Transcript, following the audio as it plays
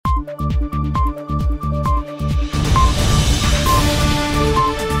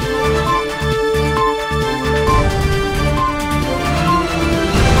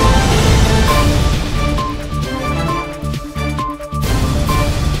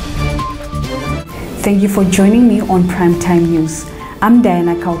Thank you for joining me on Primetime News. I'm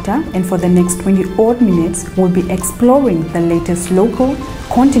Diana Kauta, and for the next 20-odd minutes, we'll be exploring the latest local,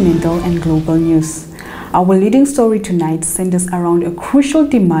 continental, and global news. Our leading story tonight centers around a crucial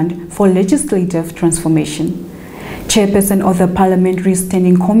demand for legislative transformation. Chairperson of the Parliamentary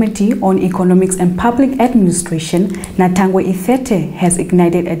Standing Committee on Economics and Public Administration, Natangwe Ithete, has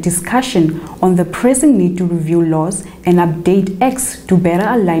ignited a discussion on the pressing need to review laws and update acts to better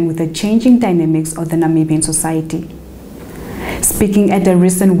align with the changing dynamics of the Namibian society. Speaking at a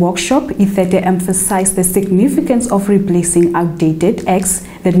recent workshop, Ithete emphasized the significance of replacing outdated acts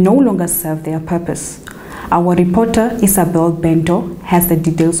that no longer serve their purpose. Our reporter, Isabel Bento, has the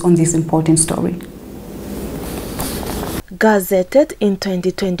details on this important story. Gazetted in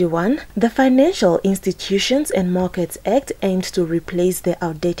 2021, the Financial Institutions and Markets Act aimed to replace the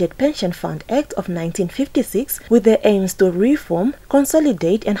outdated Pension Fund Act of 1956 with the aims to reform,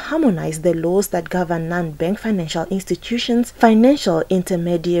 consolidate and harmonize the laws that govern non-bank financial institutions, financial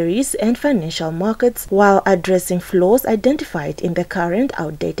intermediaries and financial markets while addressing flaws identified in the current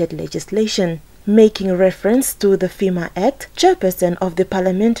outdated legislation. Making reference to the FEMA Act, Chairperson of the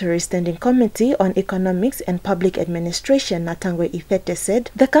Parliamentary Standing Committee on Economics and Public Administration, Natangwe Ithete, said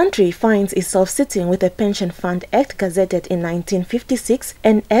the country finds itself sitting with a Pension Fund Act gazetted in 1956,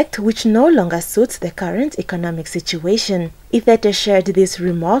 an act which no longer suits the current economic situation. Ithete shared these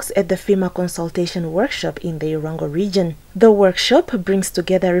remarks at the FEMA consultation workshop in the Irango region. The workshop brings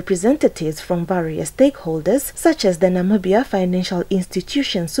together representatives from various stakeholders such as the Namibia Financial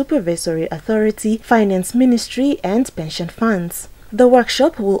Institution Supervisory Authority, Finance Ministry and pension funds. The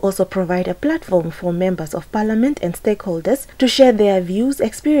workshop will also provide a platform for members of parliament and stakeholders to share their views,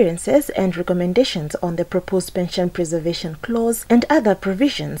 experiences and recommendations on the proposed pension preservation clause and other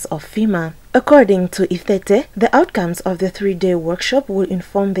provisions of FEMA. According to Ithete, the outcomes of the three-day workshop will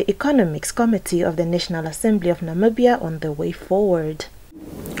inform the Economics Committee of the National Assembly of Namibia on the way forward.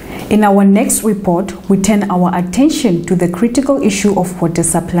 In our next report, we turn our attention to the critical issue of water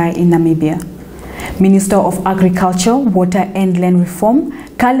supply in Namibia. Minister of Agriculture, Water and Land Reform,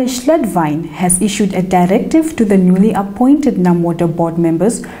 Kalle Schledwein, has issued a directive to the newly appointed NamWater board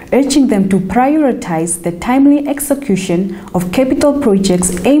members, urging them to prioritize the timely execution of capital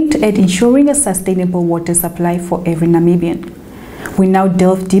projects aimed at ensuring a sustainable water supply for every Namibian. We now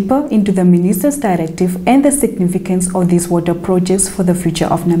delve deeper into the minister's directive and the significance of these water projects for the future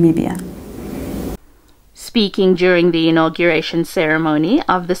of Namibia. Speaking during the inauguration ceremony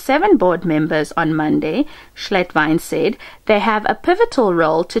of the 7 board members on Monday, Schledwein said they have a pivotal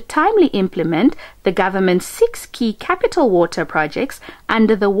role to timely implement the government's 6 key capital water projects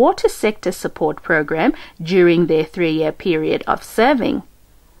under the Water Sector Support Program during their 3-year period of serving.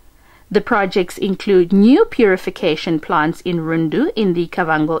 The projects include new purification plants in Rundu in the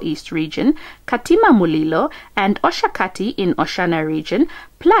Kavango East region, Katima Mulilo and Oshakati in Oshana region,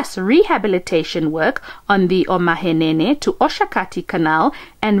 plus rehabilitation work on the Omahenene to Oshakati Canal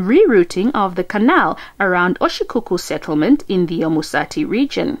and rerouting of the canal around Oshikuku settlement in the Omusati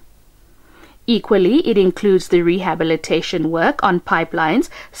region. Equally, it includes the rehabilitation work on pipelines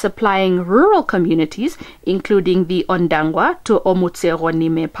supplying rural communities, including the Ondangwa to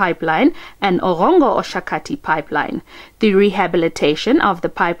Omutseronime pipeline and Orongo Oshakati pipeline, the rehabilitation of the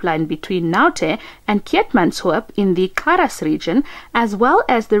pipeline between Naute and Keetmanshoop in the Karas region, as well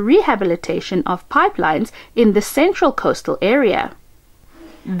as the rehabilitation of pipelines in the central coastal area.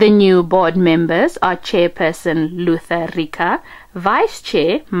 The new board members are Chairperson Luther Rika, Vice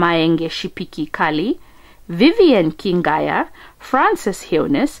Chair Maenge Shipiki Kali, Vivian Kingaya, Francis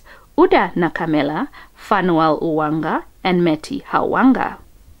Hionis, Uda Nakamela, Fanuel Uwanga, and Meti Hawanga.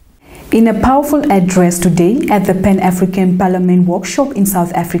 In a powerful address today at the Pan-African Parliament Workshop in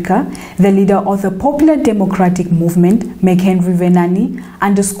South Africa, the leader of the Popular Democratic Movement, McHenry Venani,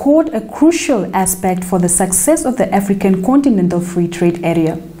 underscored a crucial aspect for the success of the African Continental Free Trade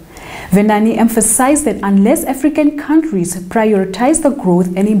Area. Venani emphasized that unless African countries prioritize the growth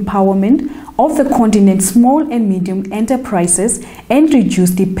and empowerment of the continent's small and medium enterprises and reduce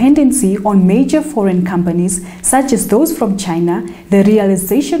dependency on major foreign companies such as those from China, the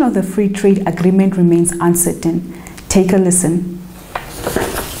realization of the free trade agreement remains uncertain. Take a listen.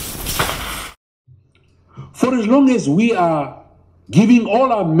 For as long as we are giving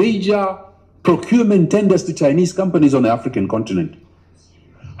all our major procurement tenders to Chinese companies on the African continent,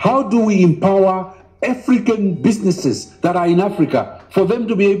 how do we empower African businesses that are in Africa for them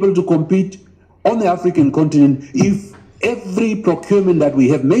to be able to compete on the African continent if every procurement that we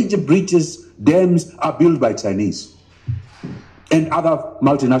have, major bridges, dams are built by Chinese and other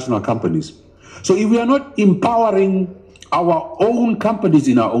multinational companies? So if we are not empowering our own companies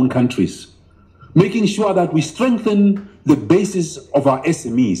in our own countries, making sure that we strengthen the basis of our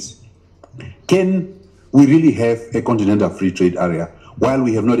SMEs. Can we really have a continental free trade area while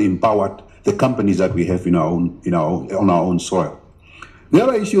we have not empowered the companies that we have on our own soil? The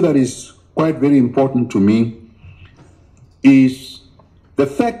other issue that is quite very important to me is the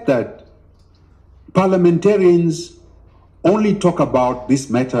fact that parliamentarians only talk about this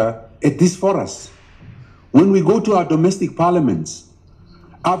matter at these forums. When we go to our domestic parliaments,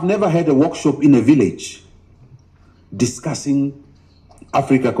 I've never had a workshop in a village discussing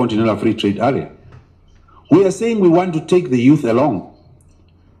Africa Continental Free Trade Area. We are saying we want to take the youth along.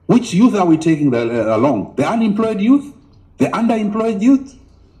 Which youth are we taking along? The unemployed youth? The underemployed youth?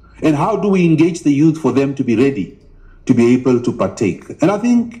 And how do we engage the youth for them to be ready to be able to partake? And I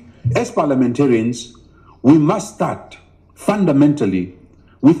think as parliamentarians, we must start fundamentally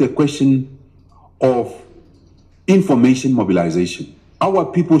with the question of information mobilization. Our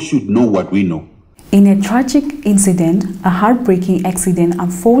people should know what we know. In a tragic incident, a heartbreaking accident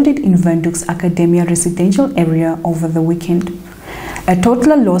unfolded in Windhoek's Academia residential area over the weekend. A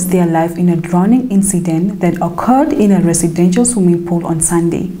toddler lost their life in a drowning incident that occurred in a residential swimming pool on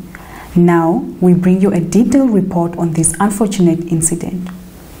Sunday. Now, we bring you a detailed report on this unfortunate incident.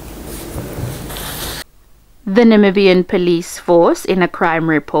 The Namibian police force, in a crime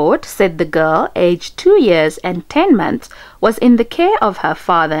report, said the girl, aged 2 years and 10 months, was in the care of her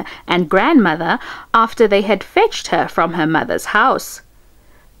father and grandmother after they had fetched her from her mother's house.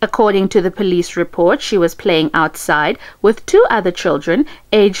 According to the police report, she was playing outside with 2 other children,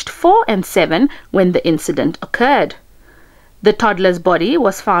 aged 4 and 7, when the incident occurred. The toddler's body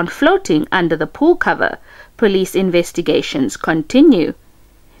was found floating under the pool cover. Police investigations continue.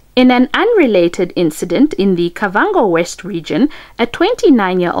 In an unrelated incident in the Kavango West region, a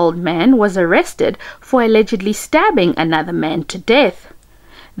 29-year-old man was arrested for allegedly stabbing another man to death.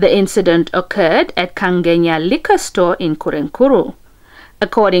 The incident occurred at Kangenya liquor store in Kurenkuru.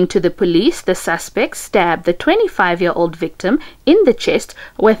 According to the police, the suspect stabbed the 25-year-old victim in the chest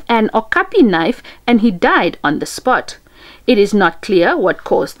with an okapi knife and he died on the spot. It is not clear what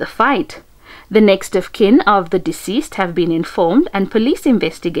caused the fight. The next of kin of the deceased have been informed and police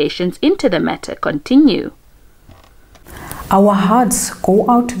investigations into the matter continue. Our hearts go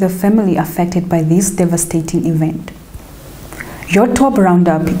out to the family affected by this devastating event. Your top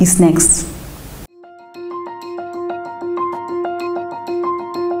roundup is next.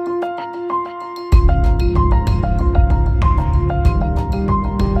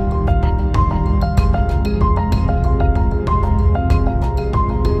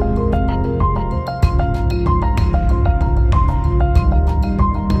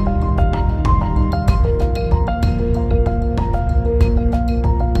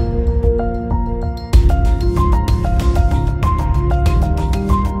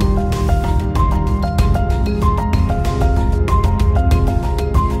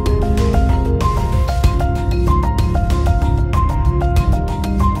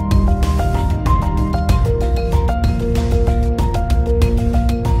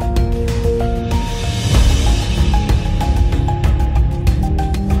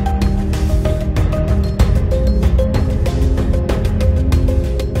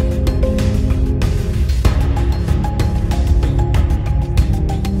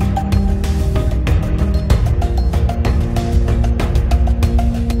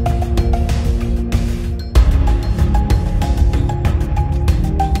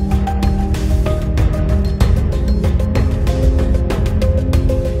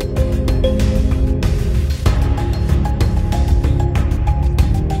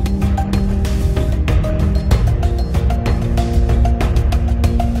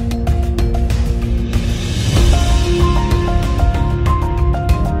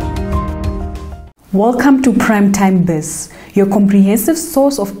 Welcome to Primetime Biz, your comprehensive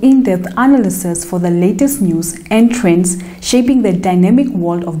source of in-depth analysis for the latest news and trends shaping the dynamic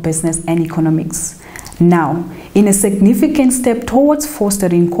world of business and economics. Now, in a significant step towards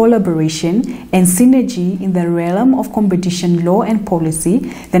fostering collaboration and synergy in the realm of competition law and policy,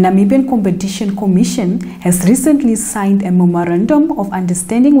 the Namibian Competition Commission has recently signed a Memorandum of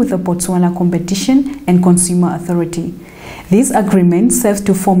Understanding with the Botswana Competition and Consumer Authority. This agreement serves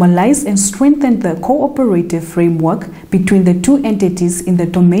to formalize and strengthen the cooperative framework between the two entities in the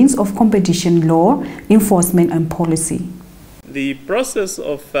domains of competition law, enforcement and policy. The process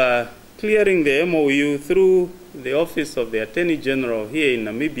of clearing the MOU through the Office of the Attorney General here in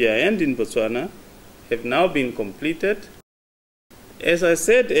Namibia and in Botswana have now been completed. As I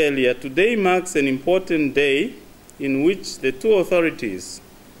said earlier, today marks an important day in which the two authorities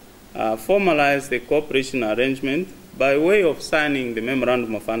formalize the cooperation arrangement by way of signing the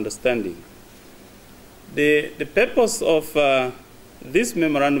Memorandum of Understanding. The purpose of this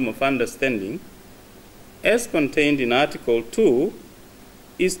Memorandum of Understanding, as contained in Article 2,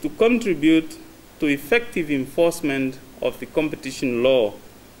 is to contribute to effective enforcement of the competition law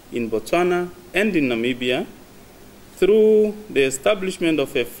in Botswana and in Namibia through the establishment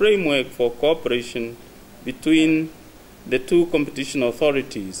of a framework for cooperation between the two competition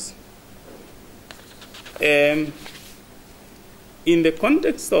authorities. In the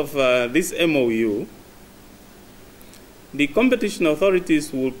context of this MOU, the competition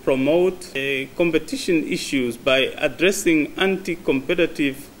authorities will promote competition issues by addressing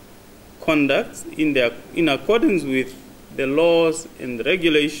anti-competitive conduct in accordance with the laws and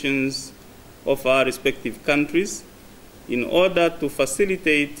regulations of our respective countries in order to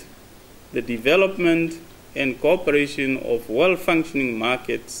facilitate the development and cooperation of well-functioning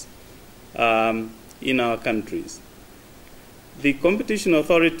markets in our countries. The competition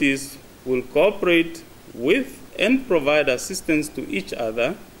authorities will cooperate with and provide assistance to each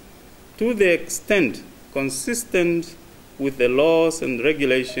other to the extent consistent with the laws and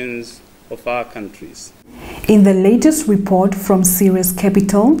regulations of our countries. In the latest report from Ceres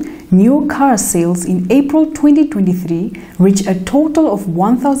Capital, new car sales in April 2023 reached a total of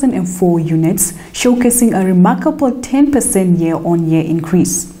 1,004 units, showcasing a remarkable 10% year-on-year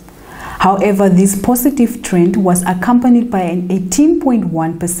increase. However, this positive trend was accompanied by an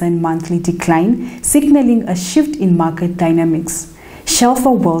 18.1% monthly decline, signaling a shift in market dynamics.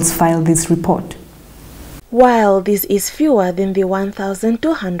 Shelfa Wells filed this report. While this is fewer than the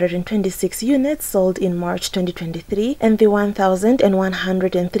 1,226 units sold in March 2023 and the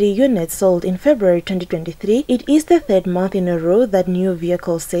 1,103 units sold in February 2023, it is the third month in a row that new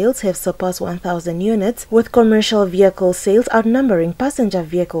vehicle sales have surpassed 1,000 units, with commercial vehicle sales outnumbering passenger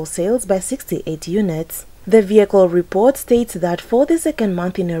vehicle sales by 68 units. The vehicle report states that for the second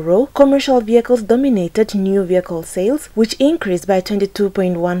month in a row, commercial vehicles dominated new vehicle sales, which increased by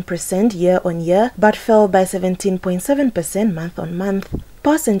 22.1% year-on-year but fell by 17.7% month-on-month.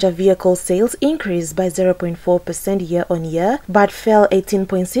 Passenger vehicle sales increased by 0.4% year-on-year but fell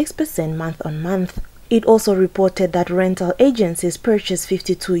 18.6% month-on-month. It also reported that rental agencies purchased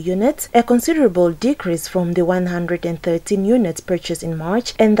 52 units, a considerable decrease from the 113 units purchased in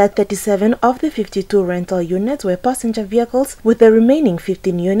March, and that 37 of the 52 rental units were passenger vehicles, with the remaining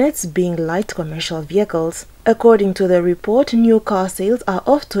 15 units being light commercial vehicles. According to the report, new car sales are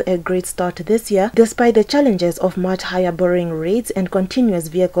off to a great start this year, despite the challenges of much higher borrowing rates and continuous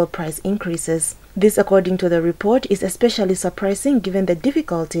vehicle price increases. This, according to the report, is especially surprising given the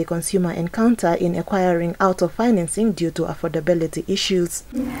difficulty consumers encounter in acquiring auto financing due to affordability issues.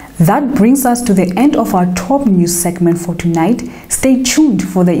 That brings us to the end of our top news segment for tonight. Stay tuned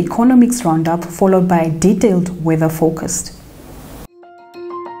for the economics roundup, followed by a detailed weather forecast.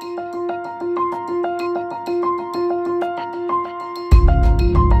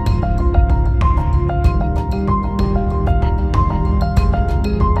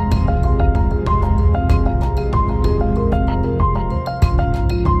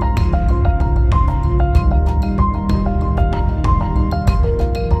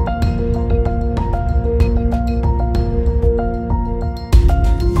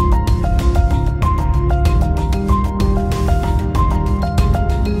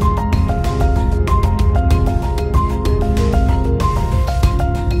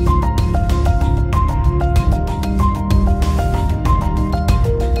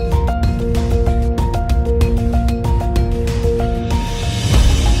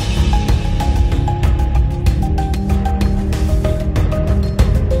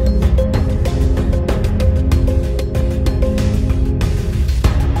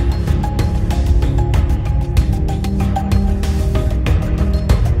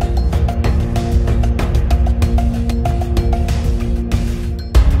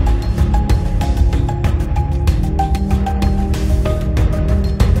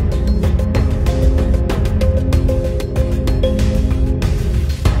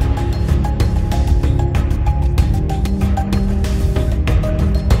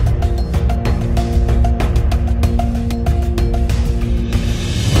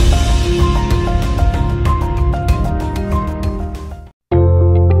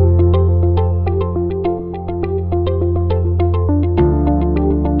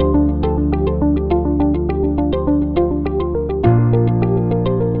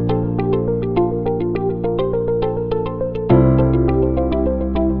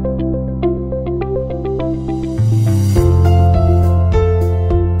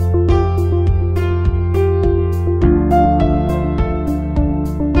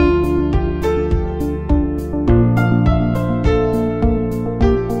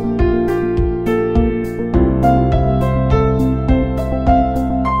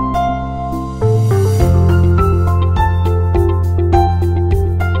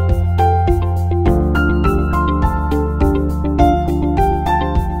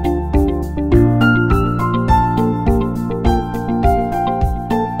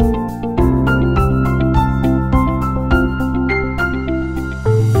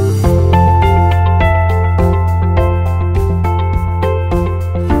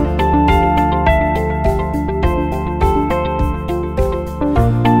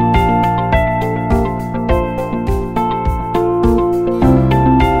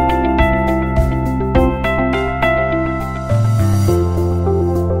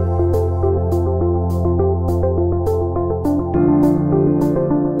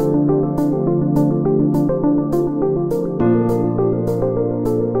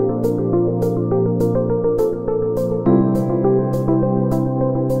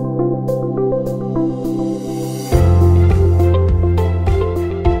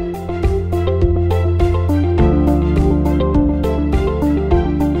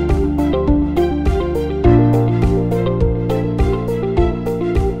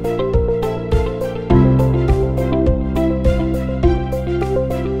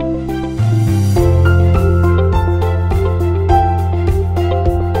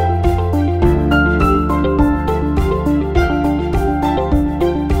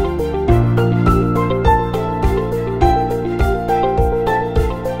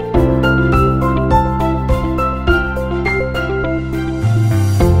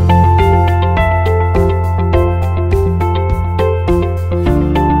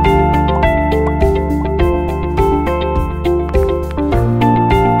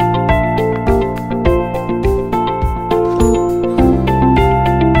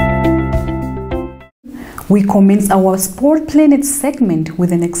 commence our Sport Planet segment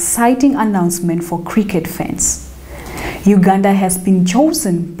with an exciting announcement for cricket fans. Uganda has been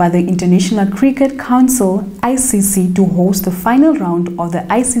chosen by the International Cricket Council (ICC) to host the final round of the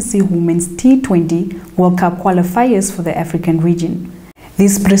ICC Women's T20 World Cup qualifiers for the African region.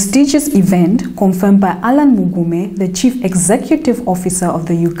 This prestigious event, confirmed by Alan Mugume, the Chief Executive Officer of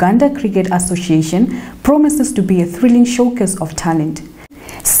the Uganda Cricket Association, promises to be a thrilling showcase of talent.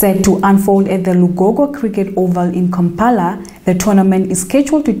 Set to unfold at the Lugogo Cricket Oval in Kampala, the tournament is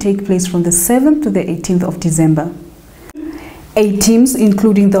scheduled to take place from the 7th to the 18th of December. 8 teams,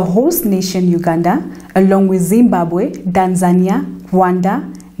 including the host nation Uganda, along with Zimbabwe, Tanzania,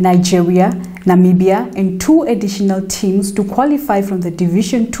 Rwanda, Nigeria, Namibia, and 2 additional teams to qualify from the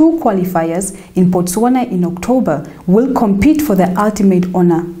Division 2 qualifiers in Botswana in October, will compete for the ultimate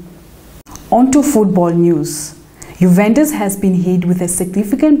honor. On to football news. Juventus has been hit with a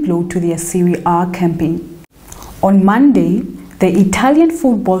significant blow to their Serie A campaign. On Monday, the Italian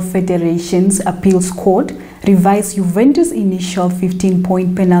Football Federation's appeals court revised Juventus' initial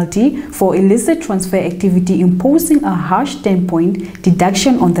 15-point penalty for illicit transfer activity, imposing a harsh 10-point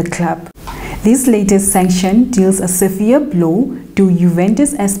deduction on the club. This latest sanction deals a severe blow to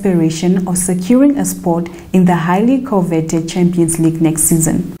Juventus' aspiration of securing a spot in the highly coveted Champions League next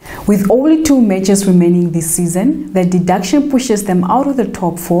season. With only 2 matches remaining this season, the deduction pushes them out of the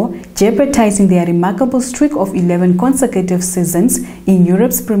top 4, jeopardizing their remarkable streak of 11 consecutive seasons in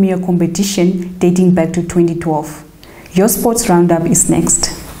Europe's premier competition dating back to 2012. Your Sports Roundup is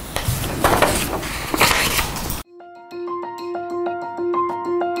next.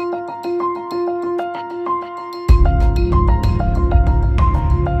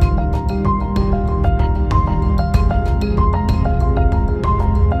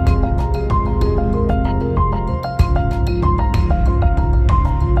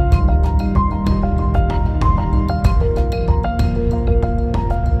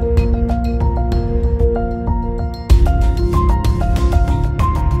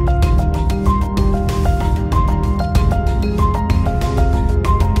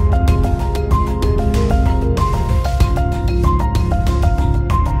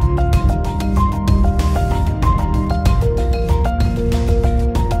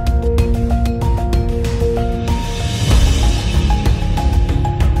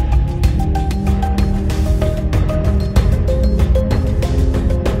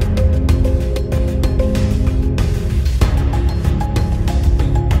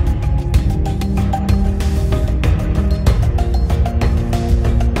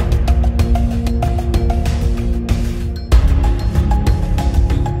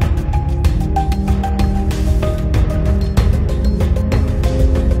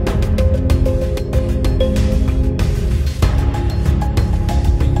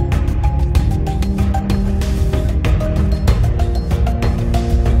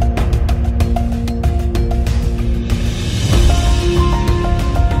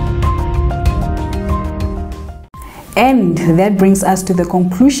 And that brings us to the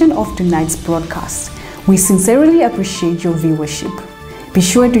conclusion of tonight's broadcast. We sincerely appreciate your viewership. Be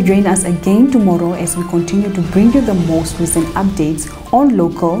sure to join us again tomorrow as we continue to bring you the most recent updates on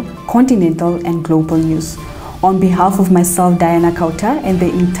local, continental, and global news. On behalf of myself, Diana Kauta, and the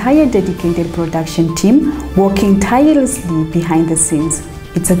entire dedicated production team working tirelessly behind the scenes,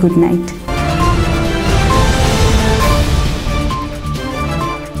 it's a good night.